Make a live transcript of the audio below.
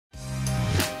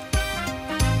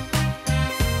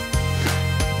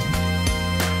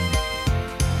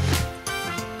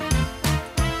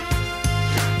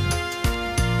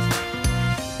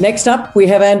Next up, we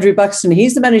have Andrew Buxton.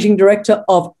 He's the Managing Director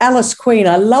of Alice Queen.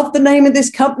 I love the name of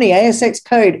this company, ASX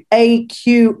code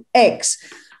AQX.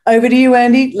 Over to you,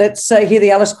 Andy. Let's hear the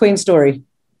Alice Queen story.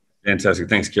 Fantastic.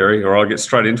 Thanks, Kerry. All right, I'll get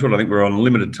straight into it. I think we're on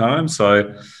limited time.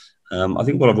 So I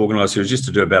think what I've organised here is just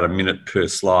to do about a minute per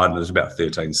slide, and there's about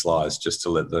 13 slides just to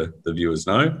let the viewers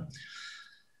know.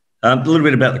 A little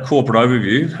bit about the corporate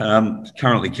overview.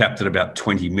 Currently capped at about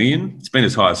 20 million. It's been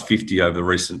as high as 50 over the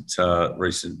recent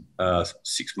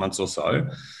 6 months or so.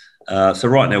 So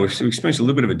right now we've experienced a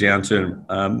little bit of a downturn,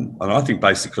 and I think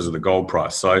basically because of the gold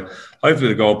price. So hopefully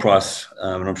the gold price,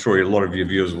 and I'm sure a lot of your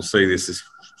viewers will see this, is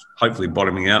hopefully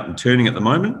bottoming out and turning at the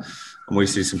moment, and we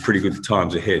see some pretty good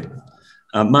times ahead.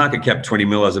 Market cap 20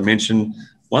 mil, as I mentioned.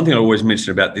 One thing I always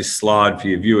mention about this slide for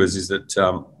your viewers is that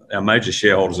our major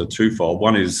shareholders are twofold.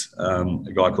 One is a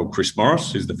guy called Chris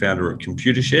Morris, who's the founder of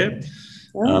Computershare,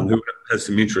 who has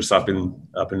some interests up in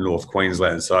North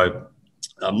Queensland. So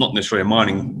not necessarily a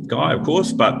mining guy, of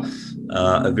course, but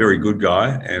a very good guy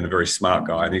and a very smart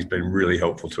guy, and he's been really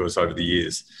helpful to us over the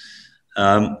years.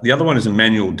 The other one is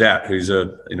Emmanuel Dat, who's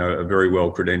a very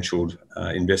well credentialed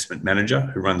investment manager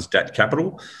who runs Dat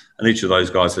Capital, and each of those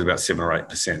guys has about 7 or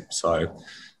 8%. So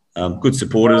good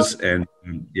supporters and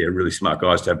yeah, really smart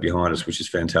guys to have behind us, which is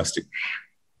fantastic.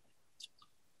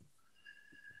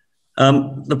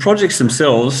 The projects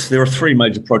themselves, there are 3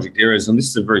 major project areas, and this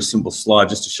is a very simple slide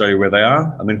just to show you where they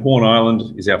are. I mean, Horn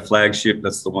Island is our flagship.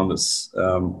 That's the one that's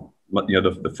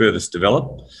the furthest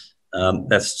developed.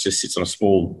 That's just sits on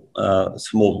a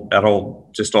small atoll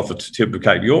just off the tip of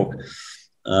Cape York.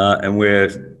 And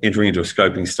we're entering into a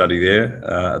scoping study there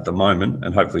at the moment,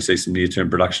 and hopefully see some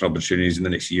near-term production opportunities in the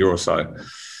next year or so.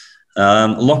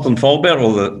 Lachlan Fold Belt,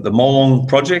 or the Molong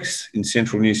projects in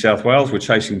central New South Wales, we're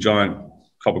chasing giant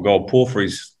copper gold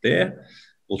porphyries there.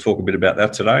 We'll talk a bit about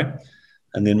that today.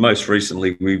 And then most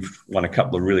recently, we've won a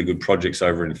couple of really good projects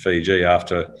over in Fiji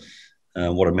after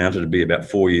what amounted to be about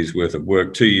 4 years worth of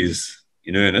work, 2 years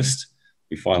in earnest.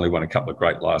 We finally won a couple of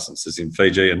great licenses in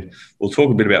Fiji, and we'll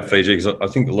talk a bit about Fiji because I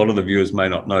think a lot of the viewers may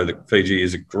not know that Fiji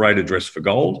is a great address for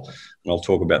gold, and I'll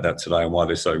talk about that today and why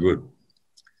they're so good.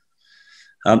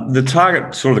 The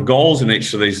target, sort of the goals in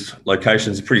each of these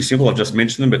locations are pretty simple. I've just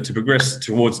mentioned them, but to progress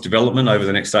towards development over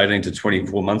the next 18 to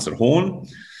 24 months at Horn,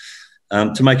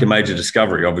 to make a major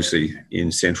discovery, obviously,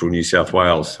 in central New South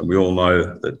Wales. And we all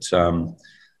know that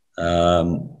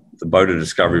the Boda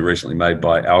discovery recently made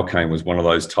by Alkane was one of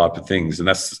those type of things. And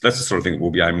that's the sort of thing that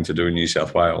we'll be aiming to do in New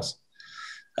South Wales.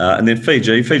 And then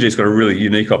Fiji's got a really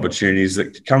unique opportunities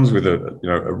that comes with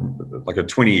like a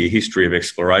 20-year history of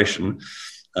exploration.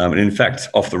 And in fact,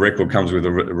 off the record comes with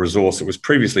a resource that was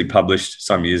previously published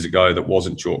some years ago that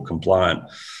wasn't JORC compliant.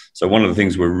 So one of the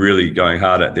things we're really going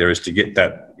hard at there is to get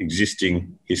that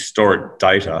existing historic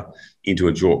data into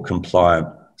a JORC compliant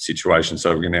situation,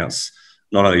 so we can announce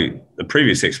not only the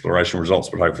previous exploration results,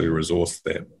 but hopefully a resource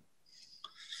there.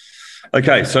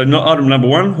 Okay, so item number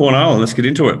 1, Horn Island, let's get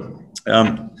into it.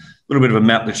 A little bit of a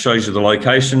map that shows you the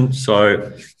location.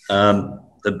 So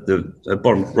the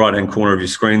bottom right-hand corner of your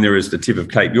screen there is the tip of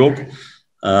Cape York.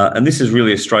 And this is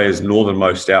really Australia's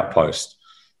northernmost outpost.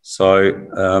 So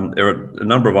there are a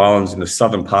number of islands in the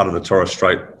southern part of the Torres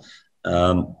Strait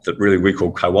that really we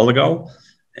call Kowalagal.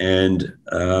 And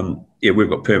yeah,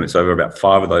 we've got permits over about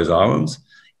 5 of those islands.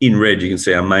 In red, you can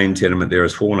see our main tenement there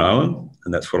is Horn Island,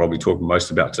 and that's what I'll be talking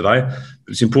most about today. But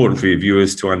it's important for your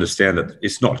viewers to understand that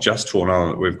it's not just Horn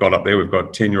Island that we've got up there. We've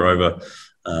got tenure over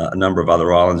a number of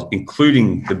other islands,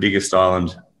 including the biggest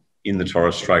island in the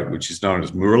Torres Strait, which is known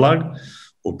as Muralug,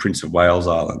 or Prince of Wales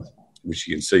Island, which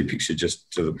you can see pictured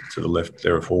just to the left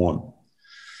there of Horn.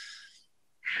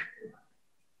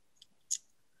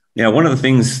 Now, one of the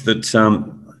things that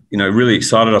really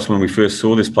excited us when we first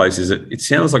saw this place is that it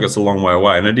sounds like it's a long way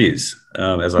away, and it is.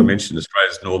 As I mentioned,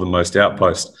 Australia's northernmost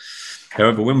outpost.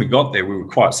 However, when we got there, we were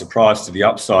quite surprised to the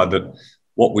upside that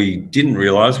what we didn't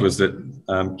realise was that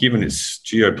given its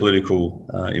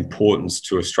geopolitical importance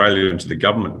to Australia and to the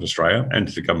government of Australia and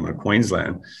to the government of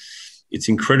Queensland, it's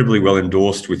incredibly well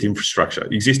endorsed with infrastructure,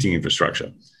 existing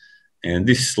infrastructure. And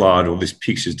this slide or this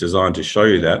picture is designed to show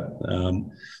you that.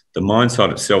 The mine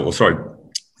site itself, or sorry,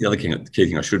 the other key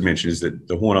thing I should mention is that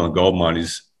the Horn Island gold mine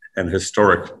is an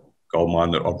historic gold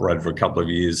mine that operated for a couple of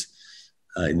years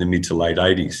in the mid to late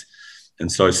 80s. And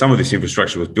so some of this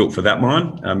infrastructure was built for that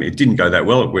mine. It didn't go that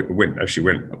well. It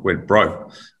went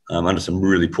broke under some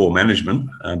really poor management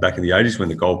back in the 80s when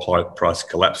the gold price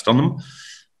collapsed on them.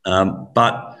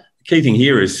 But the key thing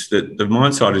here is that the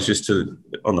mine site is just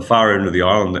on the far end of the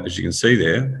island, as you can see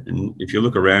there. And if you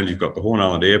look around, you've got the Horn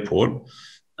Island Airport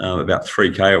about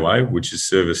 3K away, which is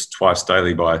serviced twice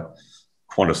daily by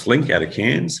Qantas Link out of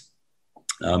Cairns.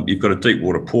 You've got a deep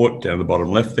water port down the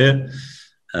bottom left there,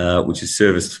 which is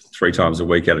serviced 3 times a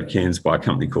week out of Cairns by a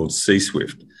company called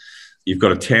Sea-Swift. You've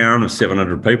got a town of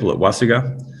 700 people at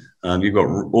Wasaga. You've got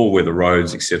all weather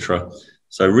roads, etc.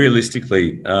 So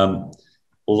realistically,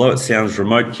 although it sounds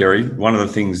remote, Kerry, one of the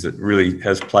things that really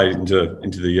has played into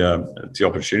the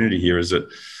opportunity here is that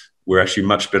we're actually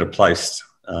much better placed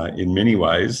in many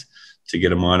ways to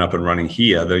get a mine up and running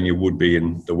here than you would be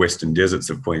in the western deserts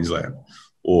of Queensland,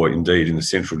 or indeed in the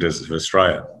central deserts of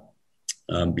Australia,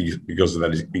 because of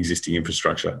that existing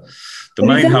infrastructure. The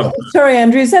main hub. Sorry,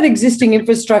 Andrew, is that existing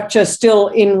infrastructure still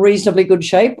in reasonably good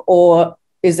shape, or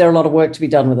is there a lot of work to be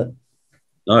done with it?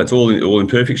 No, it's all in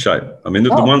perfect shape. I mean, the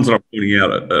ones that I'm pointing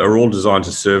out are all designed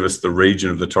to service the region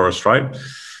of the Torres Strait.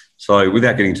 So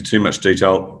without getting into too much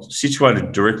detail,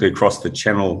 situated directly across the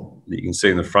channel that you can see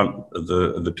in the front of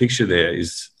the picture there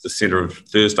is the centre of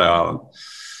Thursday Island.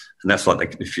 And that's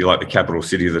like, if you like, the capital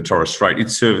city of the Torres Strait.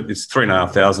 It's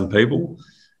 3,500 people.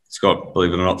 It's got,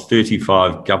 believe it or not,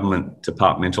 35 government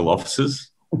departmental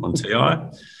offices on TI.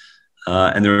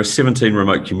 And there are 17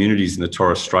 remote communities in the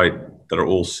Torres Strait that are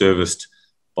all serviced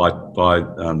by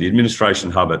the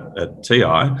administration hub at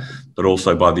TI, but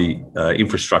also by the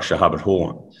infrastructure hub at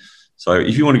Horn. So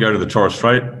if you want to go to the Torres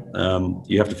Strait,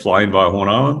 you have to fly in via Horn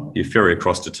Island. You ferry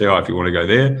across to TI if you want to go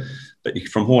there. But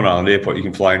from Horn Island Airport, you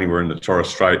can fly anywhere in the Torres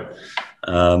Strait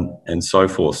and so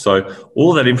forth. So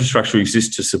all that infrastructure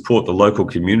exists to support the local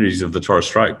communities of the Torres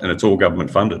Strait, and it's all government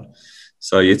funded.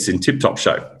 So it's in tip-top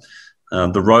shape.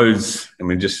 The roads, I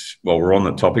mean, just while we're on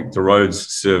that topic, the roads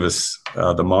service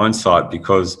the mine site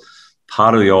because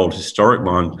part of the old historic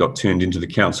mine got turned into the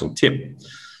council tip.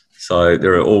 So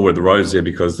there are all weather roads there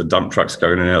because the dump trucks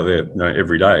go in and out there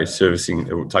every day, servicing,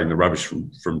 taking the rubbish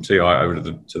from TI over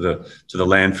to the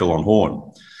landfill on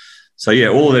Horn. So yeah,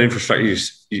 all that infrastructure,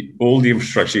 all the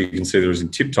infrastructure you can see there is in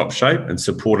tip-top shape and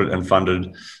supported and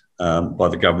funded by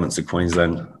the governments of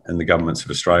Queensland and the governments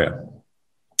of Australia.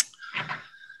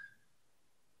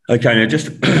 Okay, now just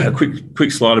a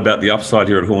quick slide about the upside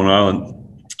here at Horn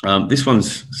Island. This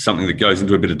one's something that goes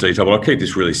into a bit of detail, but I'll keep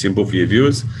this really simple for your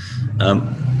viewers.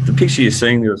 The picture you're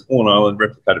seeing there is Horn Island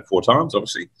replicated 4 times,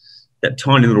 obviously. That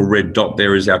tiny little red dot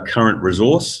there is our current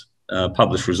resource,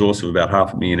 published resource of about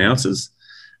 500,000 ounces,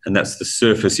 and that's the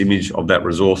surface image of that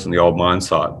resource on the old mine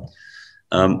site.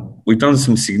 We've done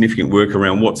some significant work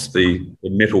around what's the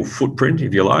metal footprint,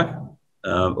 if you like,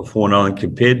 of Horn Island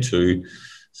compared to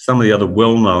some of the other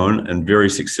well-known and very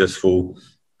successful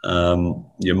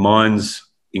mines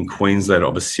in Queensland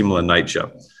of a similar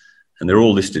nature. And they're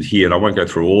all listed here, and I won't go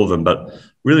through all of them, but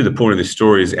really the point of this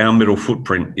story is our metal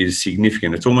footprint is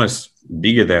significant. It's almost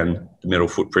bigger than the metal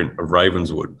footprint of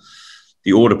Ravenswood.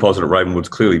 The ore deposit at Ravenswood's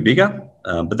clearly bigger,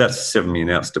 but that's a 7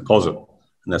 million ounce deposit,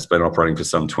 and that's been operating for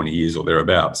some 20 years or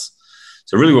thereabouts.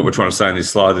 So really what we're trying to say in this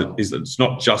slide is that it's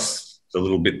not just the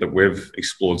little bit that we've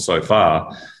explored so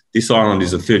far. This island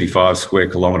is a 35 square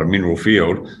kilometre mineral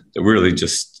field that we're really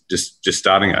just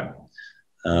starting at.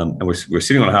 And we're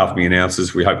sitting on 500,000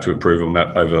 ounces. We hope to improve on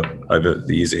that over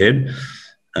the years ahead.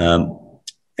 The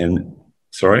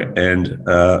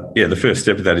first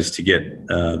step of that is to get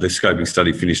the scoping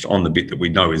study finished on the bit that we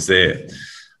know is there.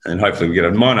 And hopefully we get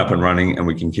a mine up and running and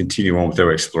we can continue on with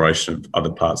our exploration of other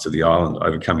parts of the island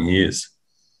over coming years.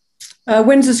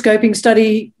 When's the scoping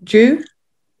study due?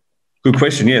 Good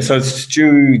question. Yeah, so it's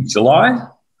due July.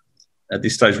 At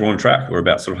this stage, we're on track. We're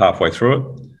about sort of halfway through it.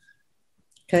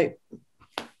 Okay.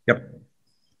 Yep.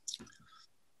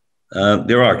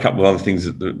 There are a couple of other things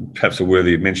that perhaps are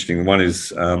worthy of mentioning. One is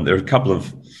there are a couple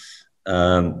of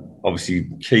obviously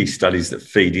key studies that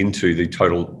feed into the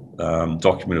total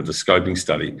document of the scoping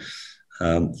study.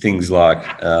 Things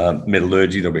like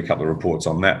metallurgy, there'll be a couple of reports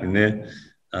on that in there.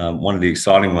 One of the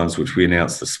exciting ones, which we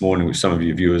announced this morning, which some of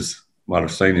your viewers might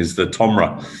have seen, is the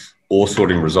TOMRA ore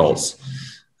sorting results.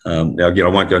 Now, again, I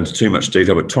won't go into too much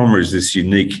detail, but TOMRA is this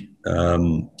unique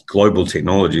global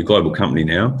technology, a global company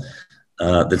now,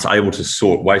 that's able to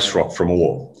sort waste rock from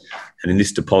ore. And in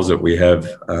this deposit, we have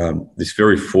this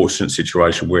very fortunate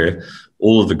situation where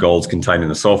all of the gold's contained in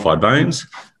the sulfide veins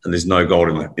and there's no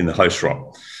gold in the host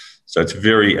rock. So it's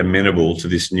very amenable to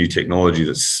this new technology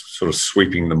that's sort of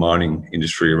sweeping the mining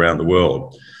industry around the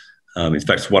world. In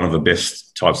fact, it's one of the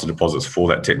best types of deposits for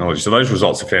that technology. So those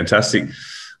results are fantastic.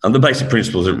 The basic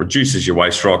principle is it reduces your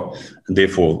waste rock and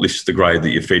therefore lifts the grade that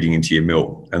you're feeding into your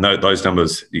mill. And those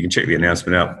numbers, you can check the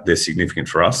announcement out, they're significant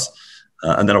for us.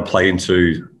 And that'll play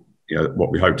into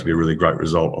what we hope to be a really great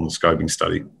result on the scoping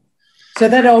study. So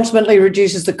that ultimately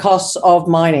reduces the costs of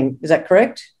mining, is that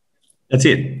correct? That's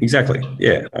it, exactly.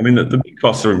 Yeah, I mean the big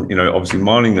costs are, obviously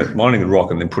mining the rock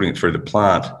and then putting it through the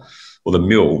plant or the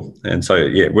mill. And so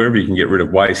yeah, wherever you can get rid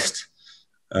of waste,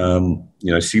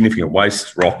 significant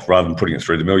waste rock rather than putting it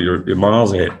through the mill, you're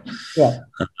miles ahead. Yeah.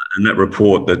 And that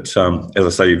report that, as I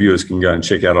say, your viewers can go and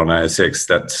check out on ASX,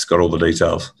 that's got all the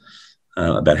details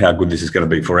about how good this is going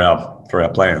to be for our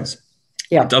plans.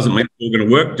 Yeah. It doesn't mean it's all going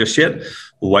to work just yet.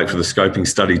 We'll wait for the scoping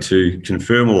study to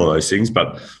confirm all of those things.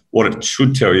 But what it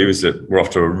should tell you is that we're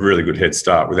off to a really good head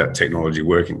start with that technology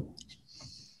working.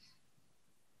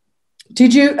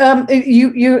 Did you, and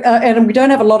we don't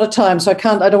have a lot of time, so I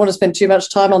don't want to spend too much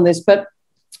time on this, but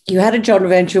you had a joint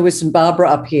venture with St Barbara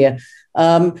up here.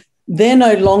 They're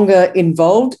no longer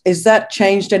involved. Has that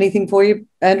changed anything for you,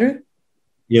 Andrew?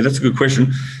 Yeah, that's a good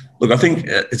question. Look, I think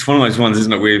it's one of those ones,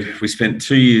 isn't it? We spent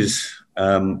 2 years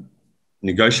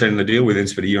negotiating the deal. We then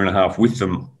spent a year and a half with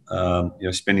them,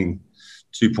 spending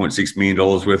 $2.6 million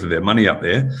worth of their money up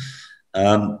there.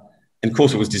 And of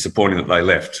course, it was disappointing that they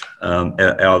left.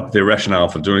 Their rationale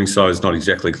for doing so is not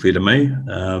exactly clear to me.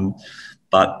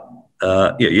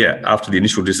 After the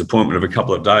initial disappointment of a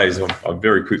couple of days, I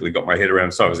very quickly got my head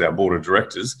around, so was our board of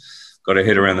directors, got our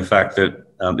head around the fact that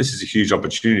this is a huge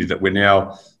opportunity that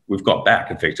we've got back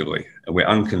effectively, and we're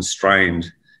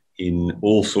unconstrained in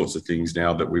all sorts of things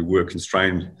now that we were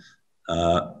constrained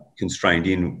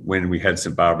in when we had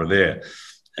St Barbara there.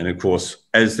 And of course,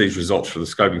 as these results for the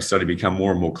scoping study become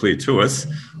more and more clear to us,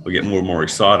 we get more and more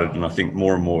excited, and I think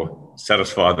more and more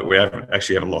satisfied that we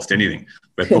haven't lost anything.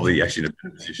 We're probably actually in a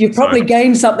better position. You've probably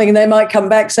gained something, and they might come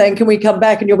back saying, "Can we come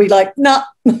back?" And you'll be like, "No."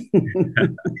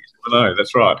 No,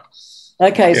 that's right.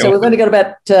 Okay, so we've only got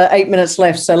about 8 minutes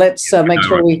left, so let's make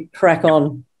sure we crack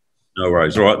on. No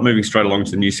worries. All right, moving straight along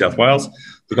to New South Wales.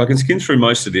 Look, I can skim through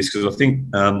most of this because I think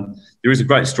there is a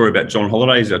great story about John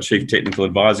Holliday. He's our Chief Technical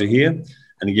Advisor here.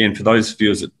 And again, for those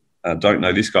viewers that don't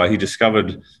know this guy, he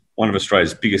discovered one of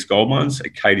Australia's biggest gold mines,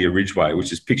 Acadia Ridgeway,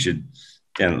 which is pictured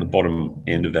down at the bottom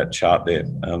end of that chart there,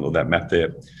 or that map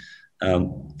there.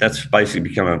 That's basically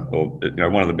become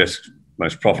one of the best,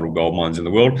 most profitable gold mines in the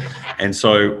world. And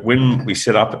so when we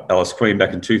set up Alice Queen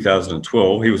back in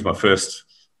 2012, he was my first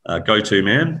go-to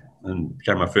man and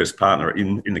became my first partner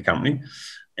in the company.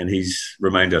 And he's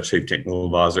remained our Chief Technical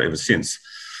Advisor ever since.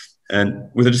 And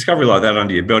with a discovery like that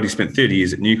under your belt, he spent 30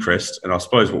 years at Newcrest. And I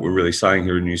suppose what we're really saying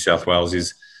here in New South Wales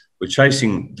is we're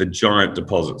chasing the giant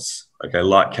deposits, okay,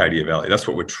 like Cadia Valley. That's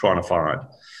what we're trying to find.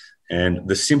 And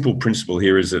the simple principle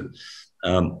here is that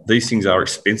these things are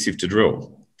expensive to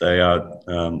drill. They're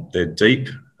deep,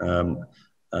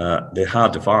 they're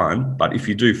hard to find, but if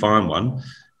you do find one,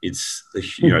 it's a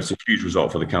huge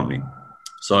result for the company.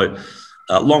 So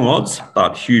long odds,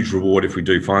 but huge reward if we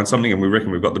do find something. And we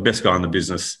reckon we've got the best guy in the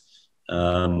business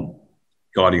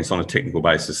guiding us on a technical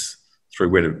basis through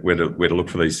where to look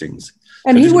for these things.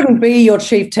 And he wouldn't be your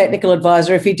Chief Technical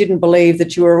Advisor if he didn't believe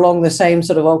that you were along the same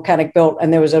sort of volcanic belt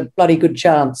and there was a bloody good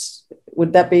chance.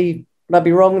 Would I be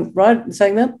wrong, right, in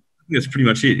saying that? I think that's pretty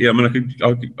much it. Yeah, I mean, I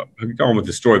could go on with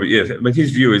the story, but yeah, I mean,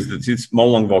 his view is that this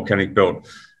Molong Volcanic Belt,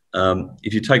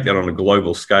 if you take that on a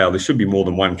global scale, there should be more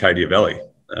than one Cadia Valley.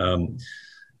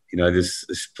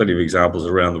 There's plenty of examples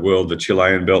around the world. The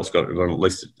Chilean belt's got at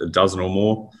least a dozen or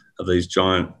more of these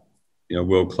giant,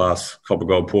 world-class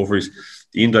copper-gold porphyries.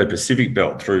 The Indo-Pacific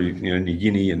belt through, New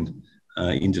Guinea and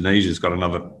Indonesia's got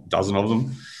another dozen of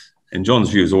them. And John's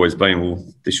view has always been, well,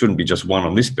 there shouldn't be just one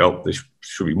on this belt. There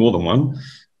should be more than one.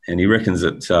 And he reckons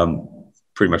that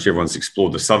pretty much everyone's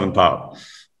explored the southern part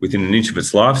within an inch of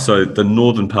its life. So the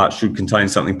northern part should contain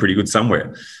something pretty good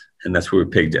somewhere. And that's where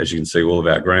we've pegged, as you can see, all of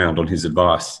our ground on his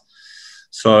advice.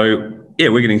 So, yeah,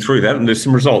 we're getting through that. And there's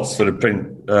some results that have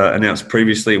been announced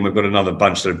previously, and we've got another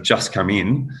bunch that have just come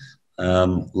in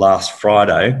last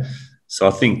Friday. So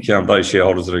I think those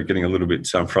shareholders that are getting a little bit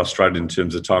frustrated in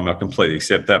terms of time, I completely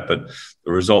accept that. But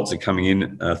the results are coming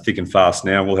in thick and fast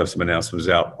now. We'll have some announcements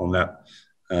out on that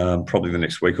probably the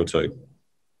next week or two.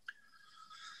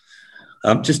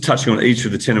 Just touching on each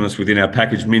of the tenements within our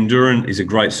package, Minduran is a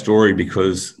great story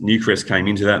because Newcrest came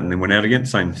into that and then went out again,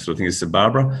 same sort of thing as St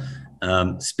Barbara,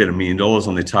 spent $1 million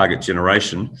on their target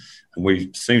generation, and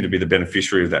we seem to be the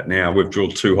beneficiary of that now. We've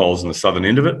drilled 2 holes in the southern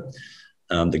end of it.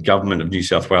 The government of New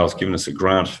South Wales given us a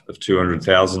grant of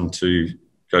 $200,000 to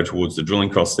go towards the drilling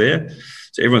costs there.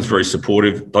 So everyone's very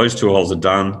supportive. Those 2 holes are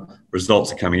done.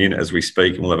 Results are coming in as we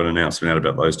speak, and we'll have an announcement out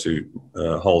about those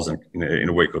 2 holes in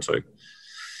a week or two.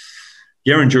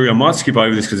 Yarranduri, I might skip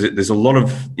over this because there's a lot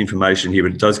of information here,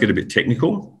 but it does get a bit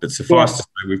technical. But suffice to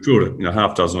say, we've drilled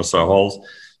half dozen or so holes.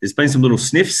 There's been some little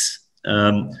sniffs,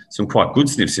 some quite good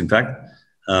sniffs, in fact,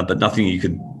 but nothing you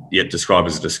could yet describe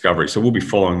as a discovery. So we'll be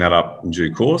following that up in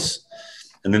due course.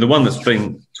 And then the one that's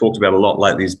been talked about a lot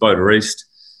lately is Boda East.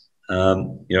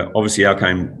 Obviously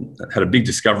Alkane had a big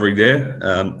discovery there,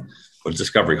 or a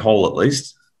discovery hole at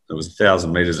least. It was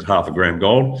 1,000 metres at 0.5 gram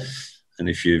gold. And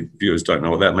if your viewers don't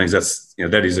know what that means,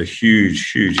 that is a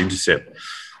huge, huge intercept.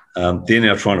 They're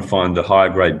now trying to find the higher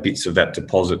grade bits of that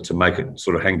deposit to make it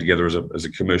sort of hang together as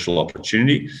a commercial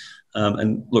opportunity.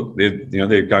 And look,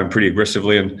 they're going pretty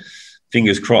aggressively, and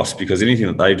fingers crossed, because anything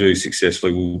that they do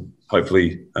successfully will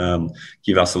hopefully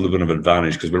give us a little bit of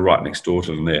advantage, because we're right next door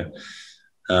to them there.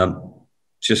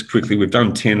 Just quickly, we've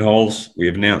done 10 holes. We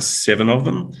have announced 7 of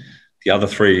them. The other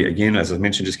 3, again, as I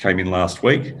mentioned, just came in last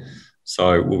week.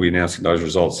 So we'll be announcing those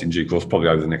results in due course, probably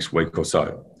over the next week or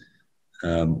so.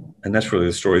 And that's really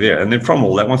the story there. And then from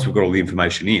all that, once we've got all the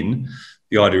information in,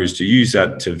 the idea is to use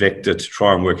that to vector to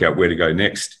try and work out where to go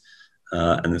next.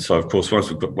 And then, so of course,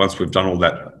 once we've done all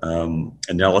that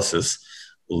analysis,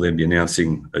 we'll then be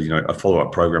announcing a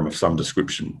follow-up program of some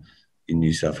description in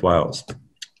New South Wales.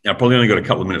 Now, I've probably only got a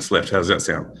couple of minutes left. How does that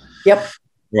sound? Yep.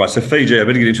 Right, so Fiji, I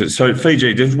better get into it. So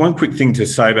Fiji, there's one quick thing to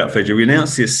say about Fiji. We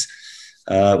announced this,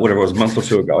 whatever it was, a month or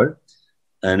 2 ago.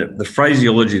 And the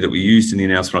phraseology that we used in the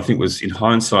announcement, I think, was, in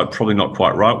hindsight, probably not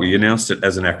quite right. We announced it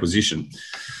as an acquisition.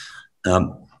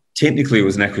 Technically, it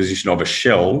was an acquisition of a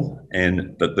shell,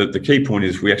 but the key point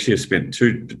is we actually have spent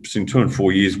between 2 and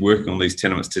 4 years working on these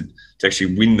tenements to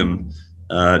actually win them,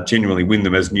 genuinely win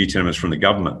them as new tenements from the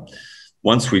government.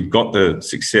 Once we got the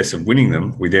success of winning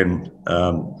them, we then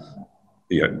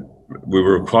we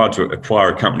were required to acquire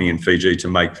a company in Fiji to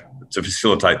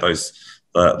facilitate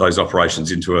those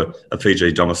operations into a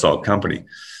Fiji domiciled company.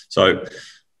 So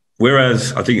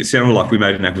whereas I think it sounded like we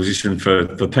made an acquisition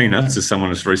for peanuts, as someone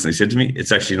has recently said to me,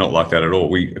 it's actually not like that at all.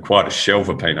 We acquired a shell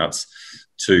for peanuts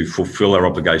to fulfill our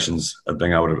obligations of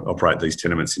being able to operate these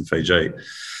tenements in Fiji.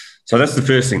 So that's the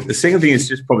first thing. The second thing is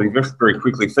just probably very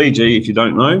quickly, Fiji, if you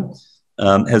don't know,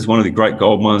 has one of the great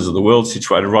gold mines of the world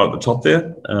situated right at the top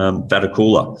there,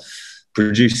 Boda.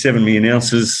 Produced 7 million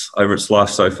ounces over its life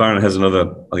so far, and it has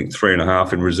another, I think,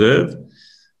 3.5 in reserve.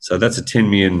 So that's a 10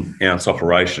 million ounce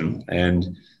operation.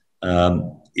 And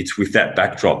it's with that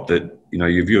backdrop that,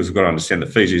 your viewers have got to understand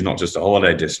that Fiji is not just a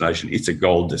holiday destination, it's a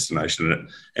gold destination,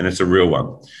 and it's a real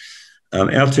one.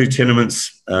 Our 2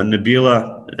 tenements,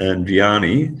 Nabila and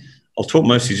Vianney, I'll talk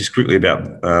mostly just quickly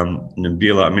about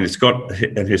Nabila. I mean, it's got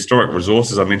a historic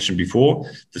resource, as I mentioned before,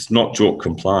 that's not JORC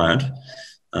compliant.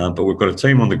 But we've got a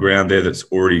team on the ground there that's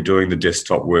already doing the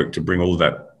desktop work to bring all of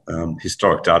that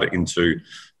historic data into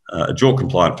a JORC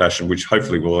compliant fashion, which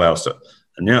hopefully will allow us to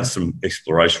announce some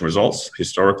exploration results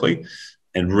historically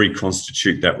and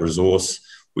reconstitute that resource,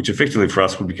 which effectively for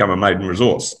us would become a maiden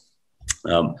resource,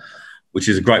 which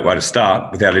is a great way to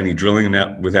start without any drilling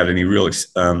and without any real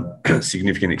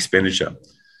significant expenditure.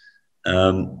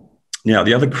 Now,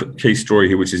 the other key story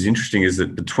here, which is interesting, is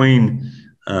that between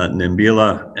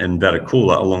Nambila and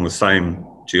Boda along the same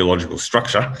geological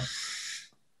structure,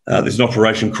 there's an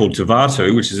operation called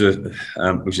Tavatu, which is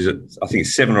I think, a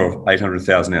 700,000 or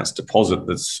 800,000 ounce deposit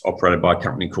that's operated by a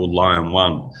company called Lion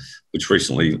One, which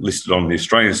recently listed on the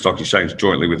Australian Stock Exchange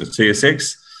jointly with the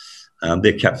TSX.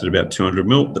 They're capped at about 200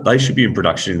 mil, but they should be in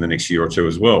production in the next year or 2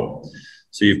 as well.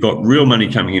 So you've got real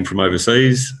money coming in from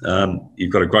overseas.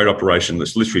 You've got a great operation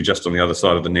that's literally just on the other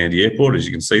side of the Nandi airport, as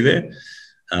you can see there.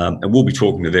 And we'll be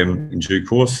talking to them in due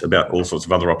course about all sorts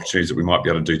of other opportunities that we might be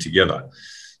able to do together.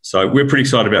 So we're pretty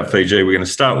excited about Fiji. We're going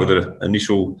to start with an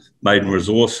initial maiden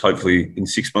resource, hopefully in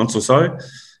 6 months or so,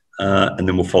 and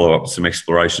then we'll follow up with some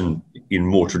exploration in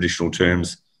more traditional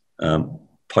terms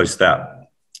post that.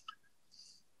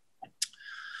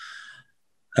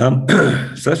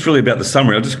 So that's really about the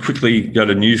summary. I'll just quickly go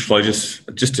to news flow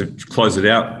just to close it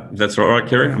out, if that's all right,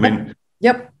 Kerry. I mean,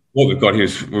 yep. What we've got here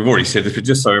is, we've already said this, but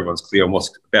just so everyone's clear on what's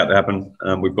about to happen,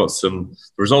 we've got some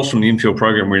results from the infill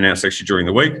program we announced actually during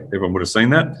the week. Everyone would have seen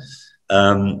that.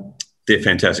 They're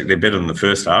fantastic. They're better than the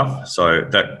first half. So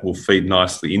that will feed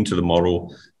nicely into the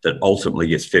model that ultimately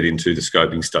gets fed into the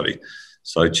scoping study.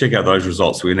 So check out those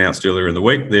results we announced earlier in the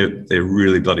week. They're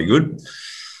really bloody good.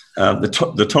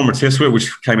 The Tomra test work,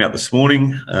 which came out this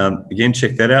morning, again,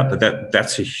 check that out. But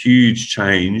that's a huge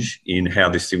change in how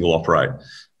this thing will operate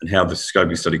and how the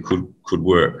scoping study could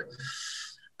work.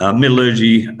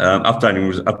 Metallurgy,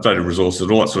 updated resources,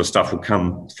 all that sort of stuff will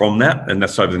come from that, and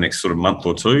that's over the next sort of month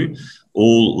or 2,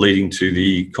 all leading to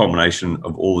the culmination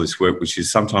of all this work, which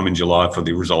is sometime in July for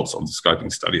the results of the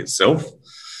scoping study itself.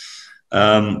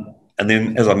 And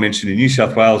then, as I mentioned, in New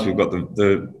South Wales, we've got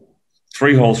the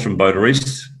 3 holes from Boda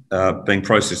East being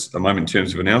processed at the moment in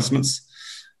terms of announcements,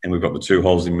 and we've got the 2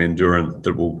 holes in Manduran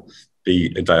that will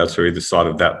be a day or 2 either side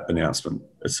of that announcement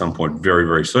at some point very,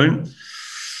 very soon.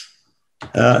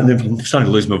 And then I'm starting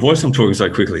to lose my voice. I'm talking so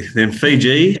quickly. Then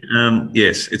Fiji,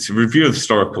 yes, it's a review of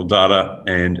historical data,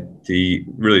 and the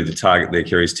target there,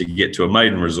 Kerry, is to get to a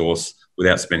maiden resource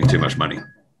without spending too much money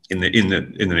in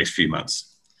the next few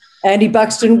months. Andy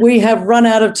Buxton, we have run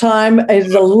out of time.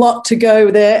 There's a lot to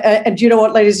go there. And you know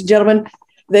what, ladies and gentlemen?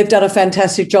 They've done a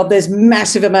fantastic job. There's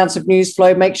massive amounts of news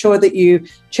flow. Make sure that you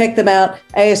check them out.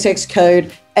 ASX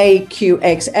code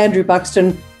AQX. Andrew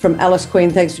Buxton from Alice Queen,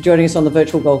 thanks for joining us on the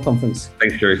Virtual Gold Conference.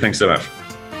 Thanks, Kerry. Thanks so much.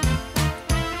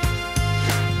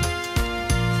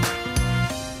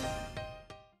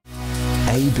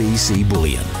 ABC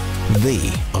Bullion,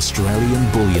 the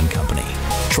Australian bullion company.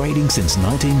 Trading since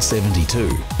 1972,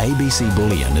 ABC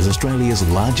Bullion is Australia's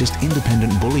largest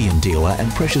independent bullion dealer and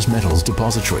precious metals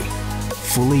depository.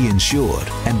 Fully insured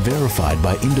and verified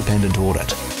by independent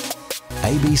audit.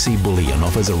 ABC Bullion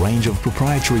offers a range of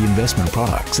proprietary investment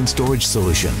products and storage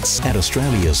solutions and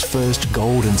Australia's first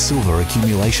gold and silver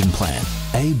accumulation plan.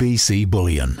 ABC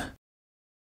Bullion.